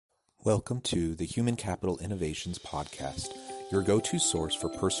Welcome to the Human Capital Innovations Podcast, your go-to source for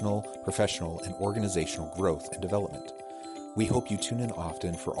personal, professional, and organizational growth and development. We hope you tune in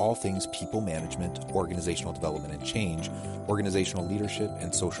often for all things people management, organizational development and change, organizational leadership,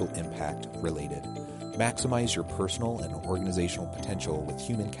 and social impact related. Maximize your personal and organizational potential with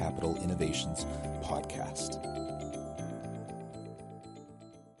Human Capital Innovations Podcast.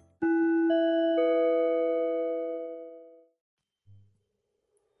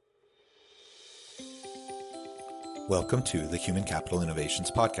 Welcome to the Human Capital Innovations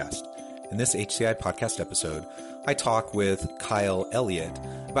Podcast. In this HCI podcast episode, I talk with Kyle Elliott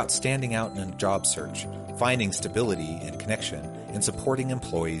about standing out in a job search, finding stability and connection, and supporting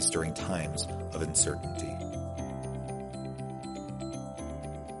employees during times of uncertainty.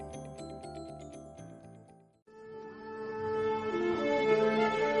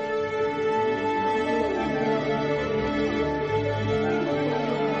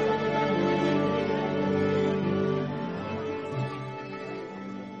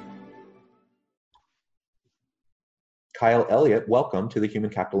 Kyle Elliott, welcome to the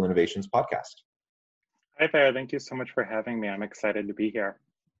Human Capital Innovations Podcast. Hi there. Thank you so much for having me. I'm excited to be here.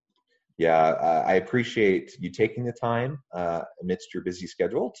 Yeah, I appreciate you taking the time amidst your busy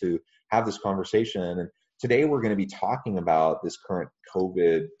schedule to have this conversation. And today we're going to be talking about this current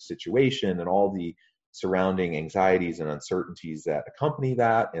COVID situation and all the surrounding anxieties and uncertainties that accompany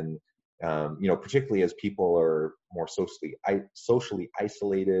that. And, particularly as people are more socially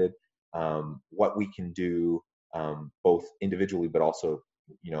isolated, what we can do both individually, but also,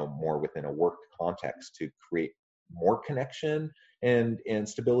 more within a work context to create more connection and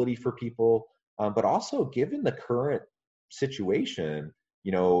stability for people. But also given the current situation,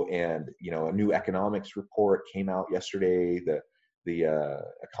 a new economics report came out yesterday. The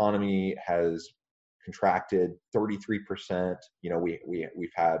economy has contracted 33%.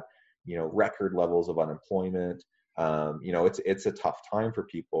 We've had, record levels of unemployment. It's a tough time for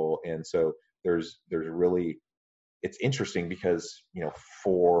people. And so there's really, it's interesting because, 4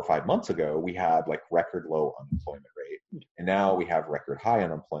 or 5 months ago, we had like record low unemployment rate, and now we have record high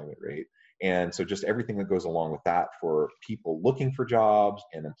unemployment rate. And so just everything that goes along with that for people looking for jobs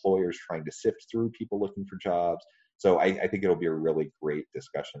and employers trying to sift through people looking for jobs. So I think it'll be a really great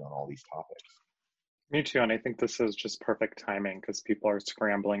discussion on all these topics. Me too. And I think this is just perfect timing because people are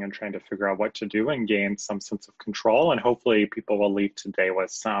scrambling and trying to figure out what to do and gain some sense of control. And hopefully people will leave today with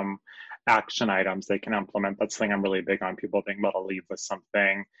some action items they can implement. That's something I'm really big on, people being able to leave with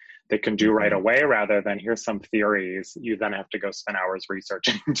something they can do right away rather than here's some theories. You then have to go spend hours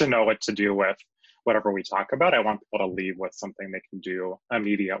researching to know what to do with whatever we talk about. I want people to leave with something they can do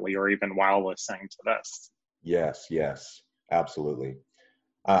immediately or even while listening to this. Yes, absolutely.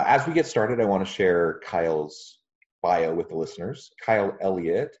 As we get started, I want to share Kyle's bio with the listeners. Kyle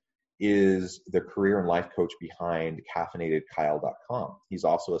Elliott is the career and life coach behind caffeinatedkyle.com. He's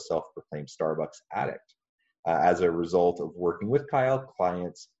also a self-proclaimed Starbucks addict. As a result of working with Kyle,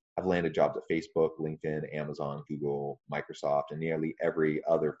 clients have landed jobs at Facebook, LinkedIn, Amazon, Google, Microsoft, and nearly every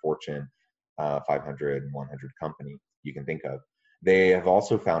other Fortune 500 and 100 company you can think of. They have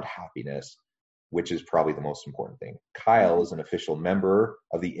also found happiness, which is probably the most important thing. Kyle is an official member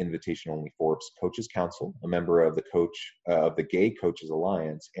of the invitation-only Forbes Coaches Council, a member of the Gay Coaches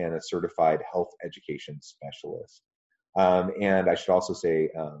Alliance, and a certified health education specialist. And I should also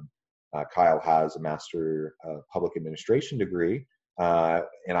say, Kyle has a Master of Public Administration degree,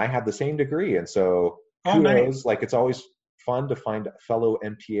 and I have the same degree. And so, kudos, nice. It's always fun to find fellow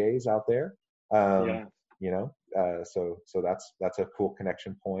MPAs out there. So that's a cool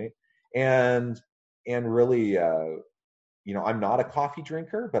connection point. And really, I'm not a coffee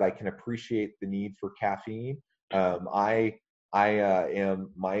drinker, but I can appreciate the need for caffeine. I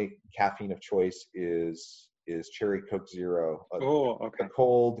am, my caffeine of choice is Cherry Coke Zero, a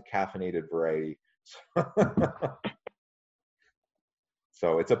cold caffeinated variety.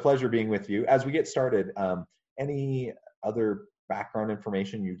 So it's a pleasure being with you. As we get started, any other background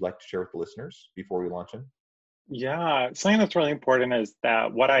information you'd like to share with the listeners before we launch in? Yeah, something that's really important is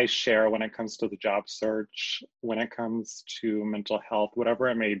that what I share when it comes to the job search, when it comes to mental health, whatever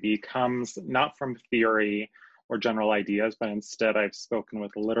it may be, comes not from theory or general ideas, but instead I've spoken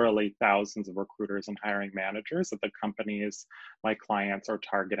with literally thousands of recruiters and hiring managers at the companies my clients are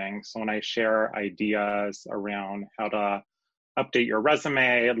targeting. So when I share ideas around how to update your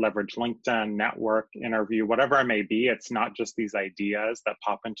resume, leverage LinkedIn, network, interview, whatever it may be, it's not just these ideas that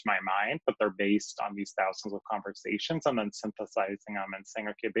pop into my mind, but they're based on these thousands of conversations and then synthesizing them and saying,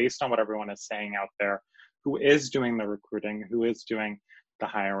 okay, based on what everyone is saying out there, who is doing the recruiting, who is doing the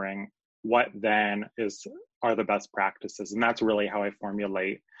hiring, what then are the best practices? And that's really how I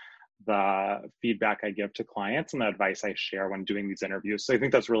formulate the feedback I give to clients and the advice I share when doing these interviews. So I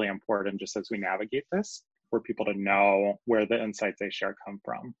think that's really important just as we navigate this, for people to know where the insights they share come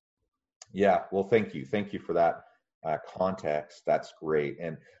from. Yeah, well, thank you. Thank you for that context. That's great.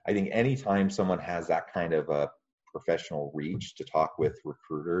 And I think anytime someone has that kind of a professional reach to talk with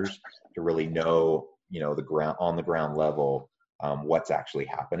recruiters to really know, the ground on the ground level, what's actually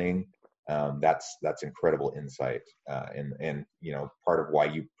happening, that's incredible insight. And part of why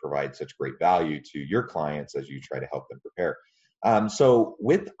you provide such great value to your clients as you try to help them prepare. So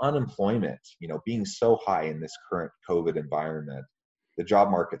with unemployment, being so high in this current COVID environment, the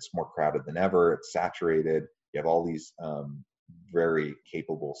job market's more crowded than ever. It's saturated. You have all these very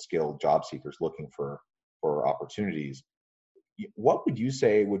capable, skilled job seekers looking for opportunities. What would you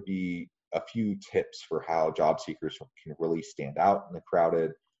say would be a few tips for how job seekers can really stand out in the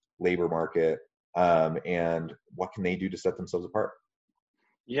crowded labor market, and what can they do to set themselves apart?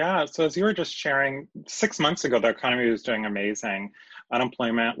 Yeah, so as you were just sharing, 6 months ago, the economy was doing amazing.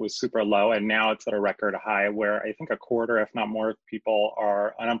 Unemployment was super low, and now it's at a record high where I think a quarter, if not more, people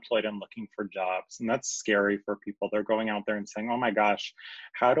are unemployed and looking for jobs. And that's scary for people. They're going out there and saying, oh my gosh,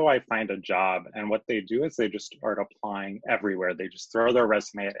 how do I find a job? And what they do is they just start applying everywhere. They just throw their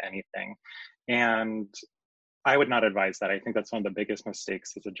resume at anything. And I would not advise that. I think that's one of the biggest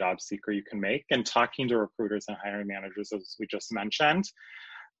mistakes as a job seeker you can make. And talking to recruiters and hiring managers, as we just mentioned,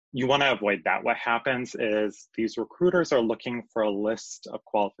 you want to avoid that. What happens is these recruiters are looking for a list of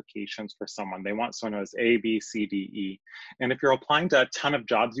qualifications for someone. They want someone who has A, B, C, D, E. And if you're applying to a ton of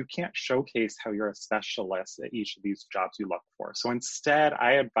jobs, you can't showcase how you're a specialist at each of these jobs you look for. So instead,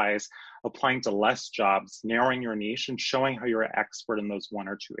 I advise applying to less jobs, narrowing your niche, and showing how you're an expert in those one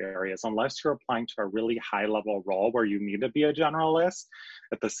or two areas. Unless you're applying to a really high-level role where you need to be a generalist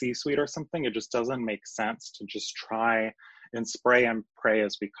at the C-suite or something, it just doesn't make sense to just try and spray and pray,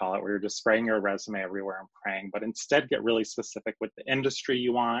 as we call it, where you're just spraying your resume everywhere and praying, but instead get really specific with the industry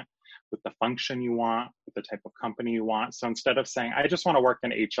you want, with the function you want, with the type of company you want. So instead of saying, I just want to work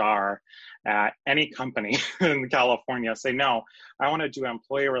in HR at any company in California, say, no, I want to do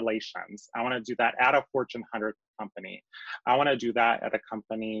employee relations. I want to do that at a Fortune 100 company. I want to do that at a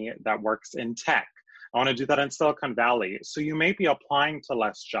company that works in tech. I want to do that in Silicon Valley. So you may be applying to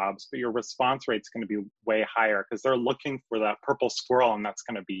less jobs, but your response rate is going to be way higher because they're looking for that purple squirrel, and that's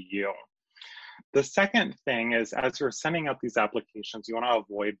going to be you. The second thing is, as you're sending out these applications, you want to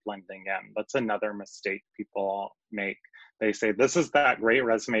avoid blending in. That's another mistake people make. They say, this is that great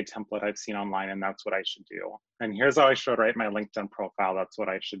resume template I've seen online, and that's what I should do. And here's how I should write my LinkedIn profile. That's what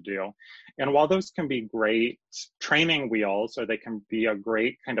I should do. And while those can be great training wheels, or they can be a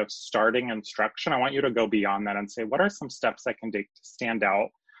great kind of starting instruction, I want you to go beyond that and say, what are some steps I can take to stand out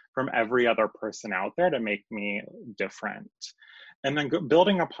from every other person out there to make me different? And then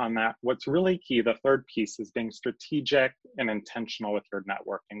building upon that, what's really key, the third piece, is being strategic and intentional with your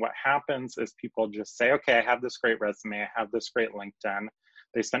networking. What happens is people just say, okay, I have this great resume, I have this great LinkedIn.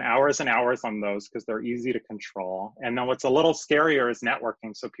 They spend hours and hours on those because they're easy to control. And then what's a little scarier is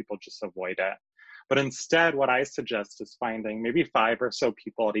networking, so people just avoid it. But instead, what I suggest is finding maybe 5 or so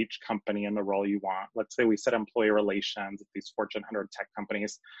people at each company in the role you want. Let's say we said employee relations at these Fortune 100 tech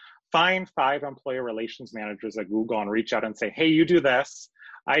companies. Find 5 employee relations managers at Google and reach out and say, hey, you do this,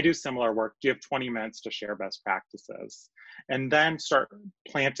 I do similar work. Do you have 20 minutes to share best practices? And then start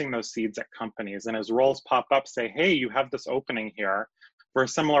planting those seeds at companies. And as roles pop up, say, hey, you have this opening here for a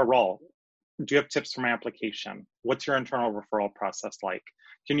similar role. Do you have tips for my application? What's your internal referral process like?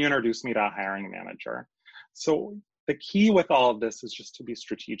 Can you introduce me to a hiring manager? So the key with all of this is just to be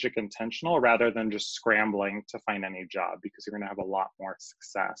strategic, intentional, rather than just scrambling to find any job, because you're going to have a lot more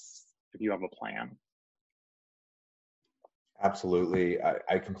success if you have a plan. Absolutely.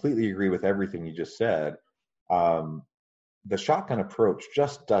 I completely agree with everything you just said. The shotgun approach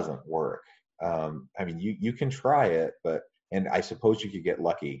just doesn't work. I mean, you can try it, and I suppose you could get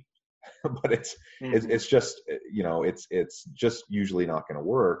lucky, but it's just, it's just usually not going to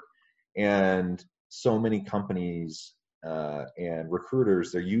work. And so many companies and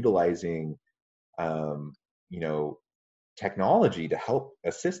recruiters, they're utilizing, technology to help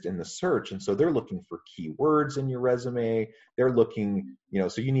assist in the search. And so they're looking for keywords in your resume. They're looking,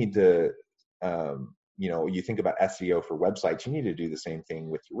 so you need to, you think about SEO for websites, you need to do the same thing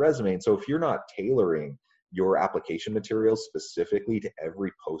with your resume. And so if you're not tailoring your application materials specifically to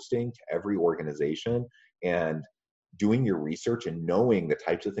every posting, to every organization, and doing your research and knowing the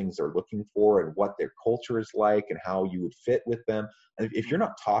types of things they're looking for and what their culture is like and how you would fit with them, and if you're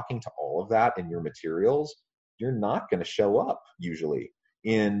not talking to all of that in your materials, you're not going to show up usually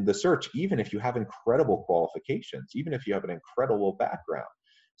in the search, even if you have incredible qualifications, even if you have an incredible background.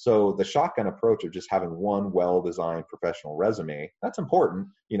 So the shotgun approach of just having one well-designed professional resume, that's important,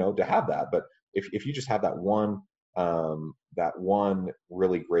 to have that. But if you just have that one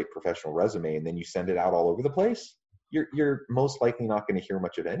really great professional resume and then you send it out all over the place, you're most likely not going to hear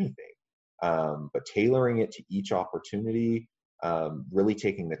much of anything. But tailoring it to each opportunity, really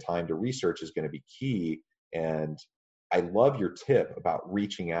taking the time to research is going to be key. And I love your tip about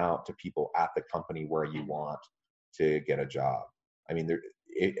reaching out to people at the company where you want to get a job. I mean,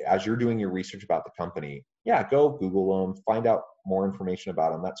 as you're doing your research about the company, yeah, go Google them, find out more information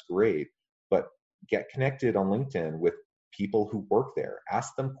about them. That's great. But get connected on LinkedIn with people who work there.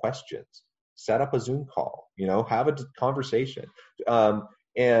 Ask them questions. Set up a Zoom call. Have a conversation.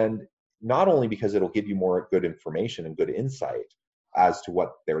 And not only because it'll give you more good information and good insight as to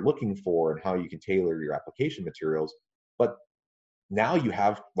what they're looking for and how you can tailor your application materials, but now you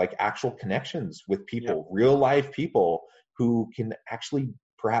have like actual connections with people, real life people who can actually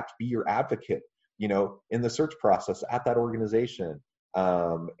perhaps be your advocate, in the search process at that organization,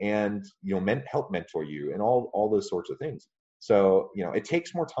 and help mentor you and all those sorts of things. So it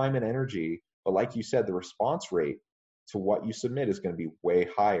takes more time and energy, but like you said, the response rate to what you submit is going to be way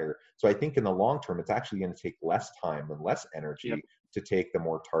higher. So I think in the long term, it's actually going to take less time and less energy to take the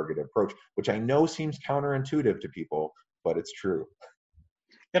more targeted approach, which I know seems counterintuitive to people, but it's true.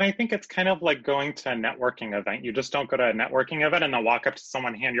 And I think it's kind of like going to a networking event. You just don't go to a networking event and then walk up to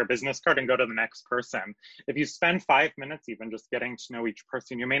someone, hand your business card, and go to the next person. If you spend 5 minutes even just getting to know each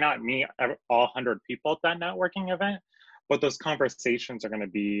person, you may not meet all 100 people at that networking event, but those conversations are going to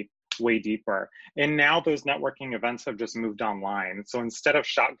be way deeper. And now those networking events have just moved online. So instead of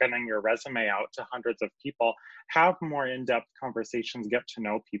shotgunning your resume out to hundreds of people, have more in-depth conversations, get to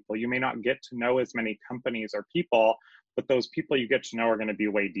know people. You may not get to know as many companies or people, but those people you get to know are going to be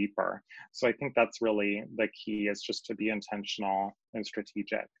way deeper. So I think that's really the key, is just to be intentional and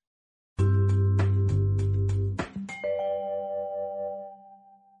strategic.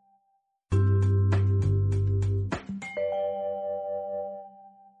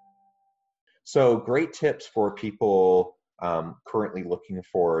 So great tips for people currently looking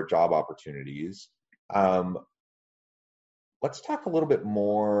for job opportunities. Let's talk a little bit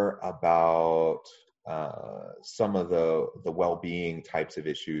more about some of the well-being types of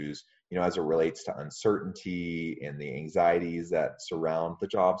issues, as it relates to uncertainty and the anxieties that surround the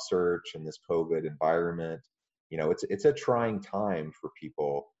job search and this COVID environment. It's a trying time for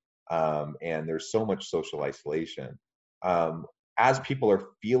people, and there's so much social isolation. As people are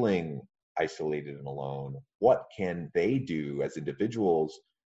feeling isolated and alone, what can they do as individuals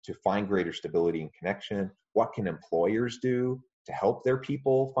to find greater stability and connection? What can employers do to help their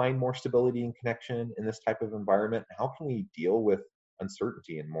people find more stability and connection in this type of environment? How can we deal with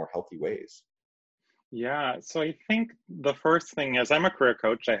uncertainty in more healthy ways? Yeah, so I think the first thing is, I'm a career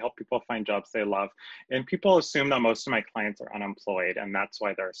coach. I help people find jobs they love. And people assume that most of my clients are unemployed and that's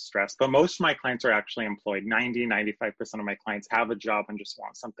why they're stressed. But most of my clients are actually employed. 95% of my clients have a job and just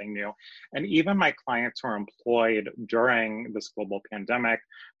want something new. And even my clients who are employed during this global pandemic,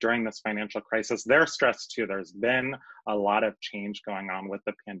 during this financial crisis, they're stressed too. There's been a lot of change going on with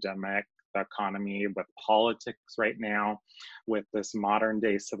the pandemic, the economy, with politics right now, with this modern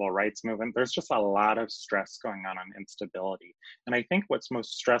day civil rights movement. There's just a lot of stress going on and instability. And I think what's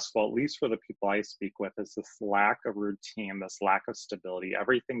most stressful, at least for the people I speak with, is this lack of routine, this lack of stability.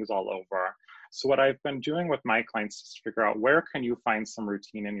 Everything's all over. So what I've been doing with my clients is to figure out, where can you find some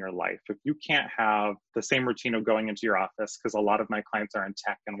routine in your life? If you can't have the same routine of going into your office, because a lot of my clients are in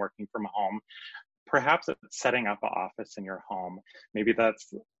tech and working from home, perhaps it's setting up an office in your home. Maybe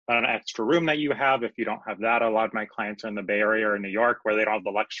that's an extra room that you have. If you don't have that, a lot of my clients are in the Bay Area or New York, where they don't have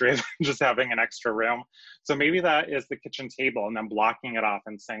the luxury of just having an extra room. So maybe that is the kitchen table, and then blocking it off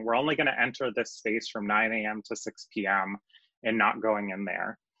and saying, we're only going to enter this space from 9 a.m. to 6 p.m. and not going in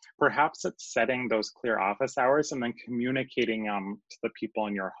there. Perhaps it's setting those clear office hours and then communicating to the people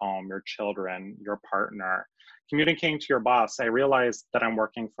in your home, your children, your partner, communicating to your boss. I realize that I'm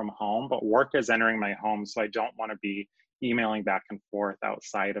working from home, but work is entering my home, so I don't want to be emailing back and forth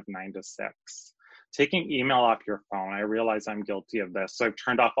outside of 9 to 6. Taking email off your phone. I realize I'm guilty of this. So I've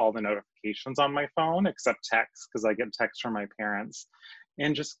turned off all the notifications on my phone except text, because I get texts from my parents.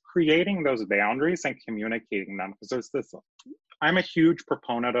 And just creating those boundaries and communicating them, because there's this, I'm a huge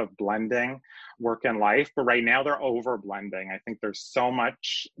proponent of blending work and life, but right now they're over blending. I think there's so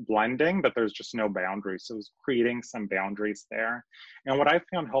much blending, but there's just no boundaries. So it's creating some boundaries there. And what I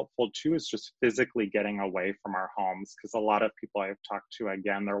found helpful too is just physically getting away from our homes, because a lot of people I've talked to,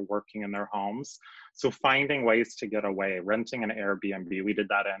 again, they're working in their homes. So finding ways to get away, renting an Airbnb. We did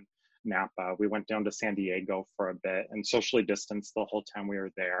that in Napa. We went down to San Diego for a bit and socially distanced the whole time we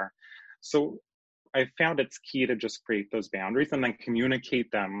were there. So I found it's key to just create those boundaries and then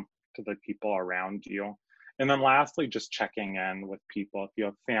communicate them to the people around you. And then lastly, just checking in with people. If you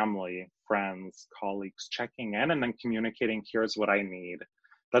have family, friends, colleagues, checking in and then communicating, here's what I need.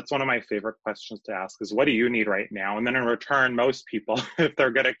 That's one of my favorite questions to ask is, what do you need right now? And then in return, most people, if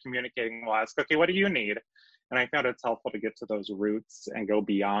they're good at communicating, will ask, okay, what do you need? And I found it's helpful to get to those roots and go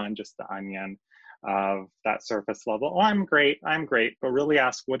beyond just the onion of that surface level. Oh, I'm great, but really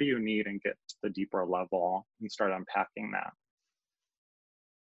ask, what do you need, and get to the deeper level and start unpacking that.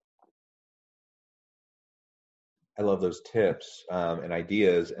 I love those tips and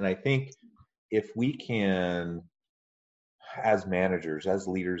ideas. And I think if we can, as managers, as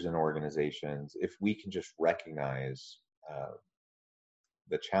leaders in organizations, if we can just recognize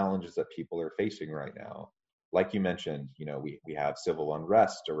the challenges that people are facing right now, like you mentioned, we have civil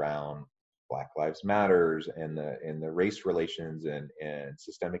unrest around Black Lives Matters and the race relations and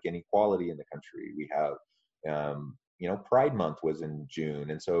systemic inequality in the country. We have, Pride Month was in June,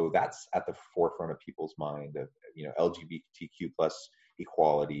 and so that's at the forefront of people's mind of LGBTQ plus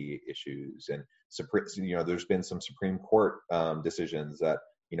equality issues. And there's been some Supreme Court decisions that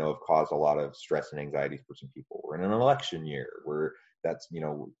have caused a lot of stress and anxiety for some people. We're in an election year where that's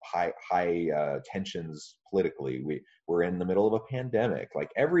high tensions politically. We're in the middle of a pandemic. Like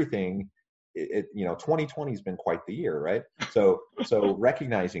everything, 2020 has been quite the year, right? So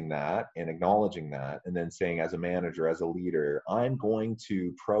recognizing that and acknowledging that, and then saying, as a manager, as a leader, I'm going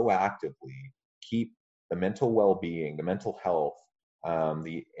to proactively keep the mental well-being, the mental health,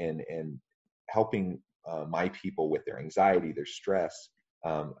 and helping my people with their anxiety, their stress.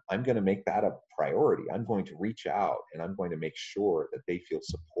 I'm going to make that a priority. I'm going to reach out and I'm going to make sure that they feel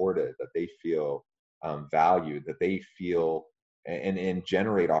supported, that they feel valued, that they feel and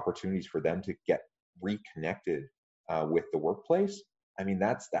generate opportunities for them to get reconnected with the workplace. I mean,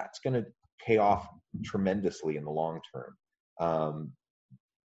 that's going to pay off tremendously in the long term.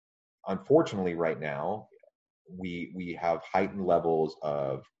 Unfortunately, right now, we have heightened levels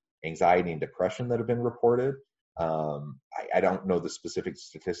of anxiety and depression that have been reported. I don't know the specific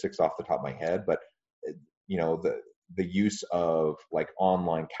statistics off the top of my head, but the use of like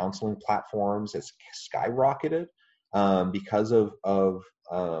online counseling platforms has skyrocketed because of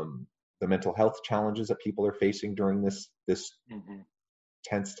the mental health challenges that people are facing during this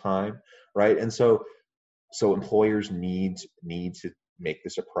tense time, right? And so employers need to make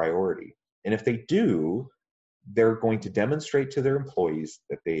this a priority. And if they do, they're going to demonstrate to their employees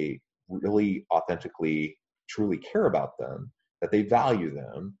that they really authentically, truly care about them, that they value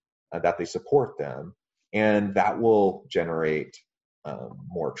them, that they support them, and that will generate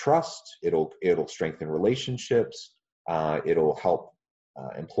more trust. It'll strengthen relationships. It'll help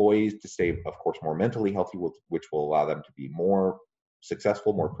employees to stay, of course, more mentally healthy, which will allow them to be more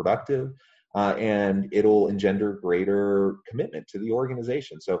successful, more productive, and it'll engender greater commitment to the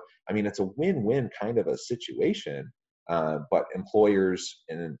organization. So, I mean, it's a win-win kind of a situation, but employers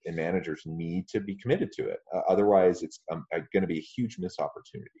and managers need to be committed to it. Otherwise, it's going to be a huge missed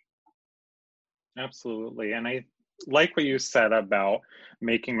opportunity. Absolutely. And I like what you said about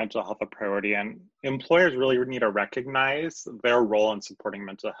making mental health a priority, and employers really need to recognize their role in supporting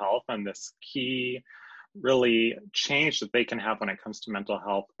mental health and this key really change that they can have when it comes to mental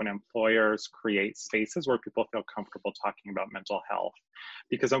health when employers create spaces where people feel comfortable talking about mental health.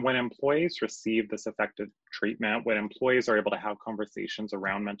 Because when employees receive this effective treatment, when employees are able to have conversations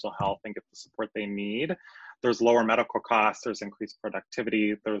around mental health and get the support they need, there's lower medical costs, there's increased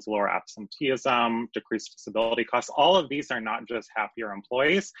productivity, there's lower absenteeism, decreased disability costs. All of these are not just happier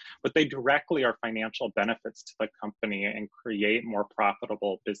employees, but they directly are financial benefits to the company and create more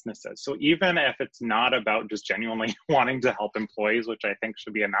profitable businesses. So even if it's not about just genuinely wanting to help employees, which I think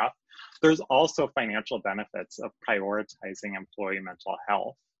should be enough, there's also financial benefits of prioritizing employee mental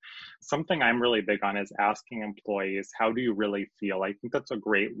health. Something I'm really big on is asking employees, how do you really feel? I think that's a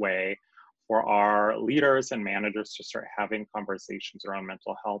great way for our leaders and managers to start having conversations around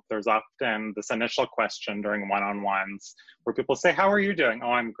mental health. There's often this initial question during one-on-ones where people say, how are you doing?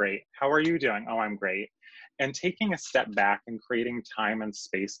 Oh, I'm great. How are you doing? Oh, I'm great. And taking a step back and creating time and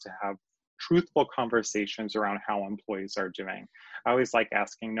space to have truthful conversations around how employees are doing. I always like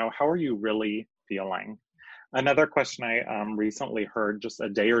asking, no, how are you really feeling? Another question I recently heard just a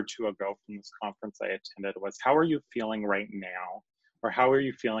day or two ago from this conference I attended was, how are you feeling right now? Or how are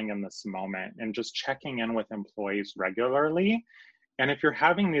you feeling in this moment? And just checking in with employees regularly And if you're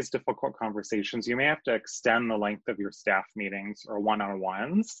having these difficult conversations, you may have to extend the length of your staff meetings or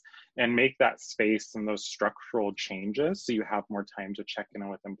one-on-ones and make that space and those structural changes so you have more time to check in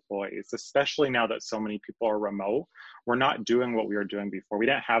with employees, especially now that so many people are remote. We're not doing what we were doing before. We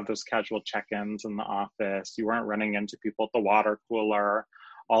didn't have those casual check-ins in the office. You weren't running into people at the water cooler,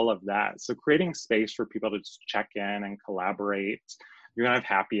 all of that. So creating space for people to just check in and collaborate. You're gonna have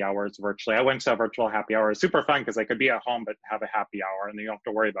happy hours virtually. I went to a virtual happy hour. It's super fun because I could be at home but have a happy hour, and you don't have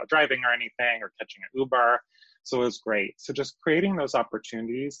to worry about driving or anything or catching an Uber. So it was great. So just creating those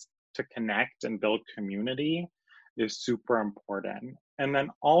opportunities to connect and build community is super important. And then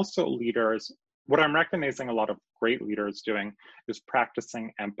also leaders, what I'm recognizing a lot of great leaders doing is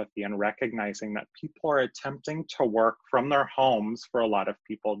practicing empathy and recognizing that people are attempting to work from their homes for a lot of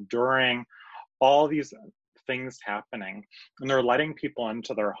people during all these things happening, and they're letting people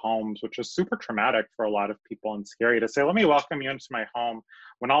into their homes, which is super traumatic for a lot of people and scary to say, let me welcome you into my home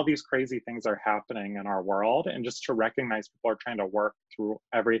when all these crazy things are happening in our world. And just to recognize people are trying to work through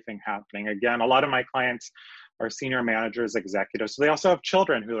everything happening. Again, a lot of my clients are senior managers, executives, so they also have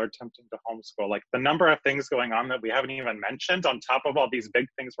children who are attempting to homeschool. Like the number of things going on that we haven't even mentioned on top of all these big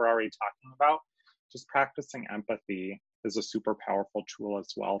things we're already talking about, just practicing empathy is a super powerful tool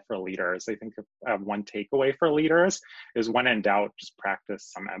as well for leaders. I think if I have one takeaway for leaders is when in doubt, just practice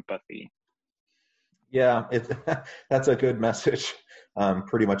some empathy. Yeah, that's a good message.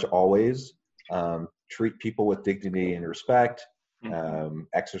 Pretty much always treat people with dignity and respect,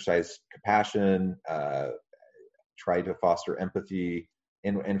 exercise compassion, try to foster empathy,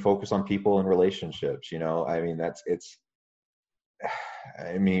 and focus on people and relationships.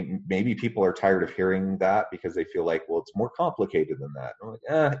 I mean, maybe people are tired of hearing that because they feel like, well, it's more complicated than that. I'm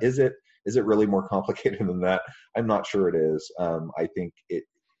like, is it really more complicated than that? I'm not sure it is. I think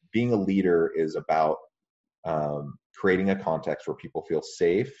being a leader is about creating a context where people feel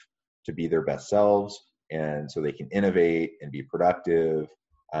safe to be their best selves, and so they can innovate and be productive,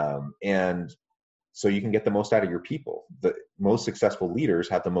 and so you can get the most out of your people. The most successful leaders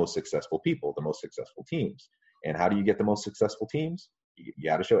have the most successful people, the most successful teams. And how do you get the most successful teams? You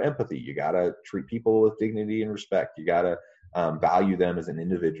got to show empathy. You got to treat people with dignity and respect. You got to value them as an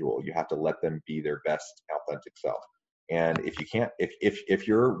individual. You have to let them be their best authentic self. And if you can't, if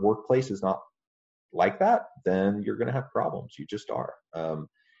your workplace is not like that, then you're going to have problems. You just are.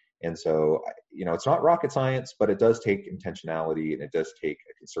 And so, it's not rocket science, but it does take intentionality, and it does take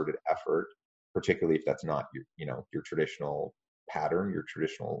a concerted effort, particularly if that's not your traditional pattern, your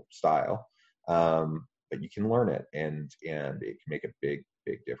traditional style. But you can learn it, and it can make a big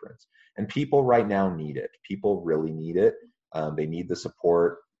difference. And people right now need it. People really need it. They need the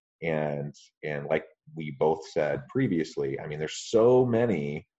support, and like we both said previously, I mean, there's so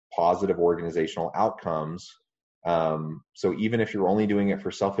many positive organizational outcomes. So even if you're only doing it for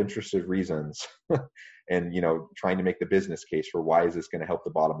self-interested reasons, and trying to make the business case for why is this going to help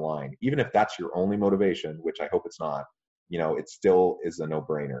the bottom line, even if that's your only motivation, which I hope it's not, it still is a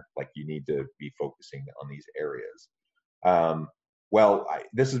no-brainer. Like, you need to be focusing on these areas.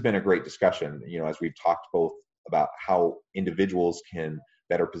 This has been a great discussion, as we've talked both about how individuals can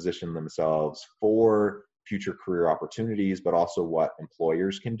better position themselves for future career opportunities, but also what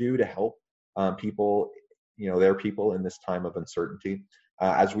employers can do to help people, their people in this time of uncertainty.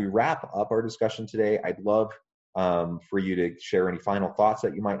 As we wrap up our discussion today, I'd love for you to share any final thoughts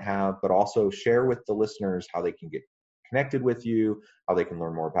that you might have, but also share with the listeners how they can get connected with you, how they can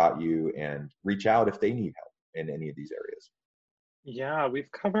learn more about you, and reach out if they need help in any of these areas. Yeah, we've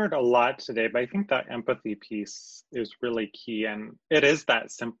covered a lot today, but I think that empathy piece is really key. And it is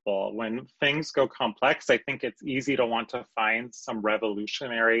that simple. When things go complex, I think it's easy to want to find some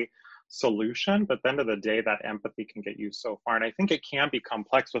revolutionary solution, but at the end of the day, that empathy can get you so far. And I think it can be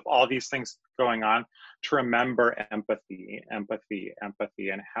complex with all these things going on, to remember empathy, and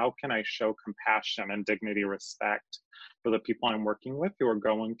how can I show compassion and dignity, respect for the people I'm working with who are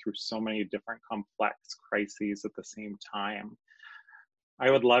going through so many different complex crises at the same time.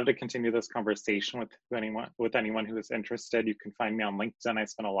 I would love to continue this conversation with anyone who is interested. You can find me on LinkedIn. I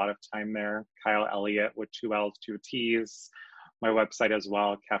spend a lot of time there. Kyle Elliott with 2 L's, 2 T's. My website as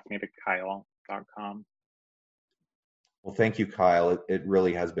well, caffeinatedkyle.com. Well, thank you, Kyle. It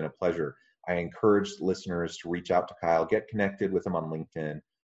really has been a pleasure. I encourage listeners to reach out to Kyle, get connected with him on LinkedIn,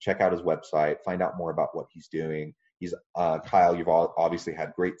 check out his website, find out more about what he's doing. Kyle, you've obviously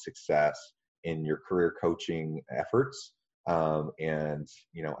had great success in your career coaching efforts. And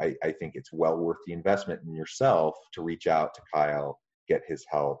I think it's well worth the investment in yourself to reach out to Kyle, get his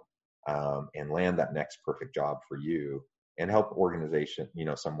help, and land that next perfect job for you, and help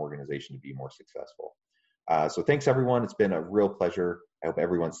some organization to be more successful. So thanks, everyone. It's been a real pleasure. I hope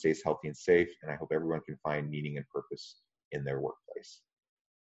everyone stays healthy and safe, and I hope everyone can find meaning and purpose in their workplace.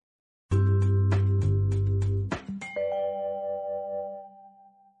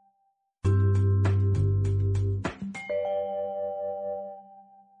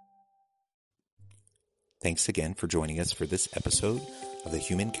 Thanks again for joining us for this episode of the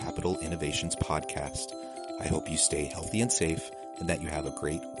Human Capital Innovations Podcast. I hope you stay healthy and safe and that you have a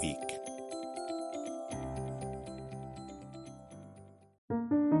great week.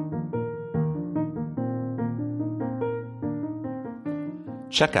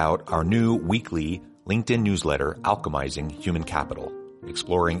 Check out our new weekly LinkedIn newsletter, Alchemizing Human Capital,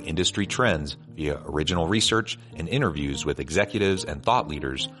 exploring industry trends via original research and interviews with executives and thought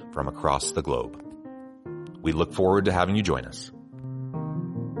leaders from across the globe. We look forward to having you join us.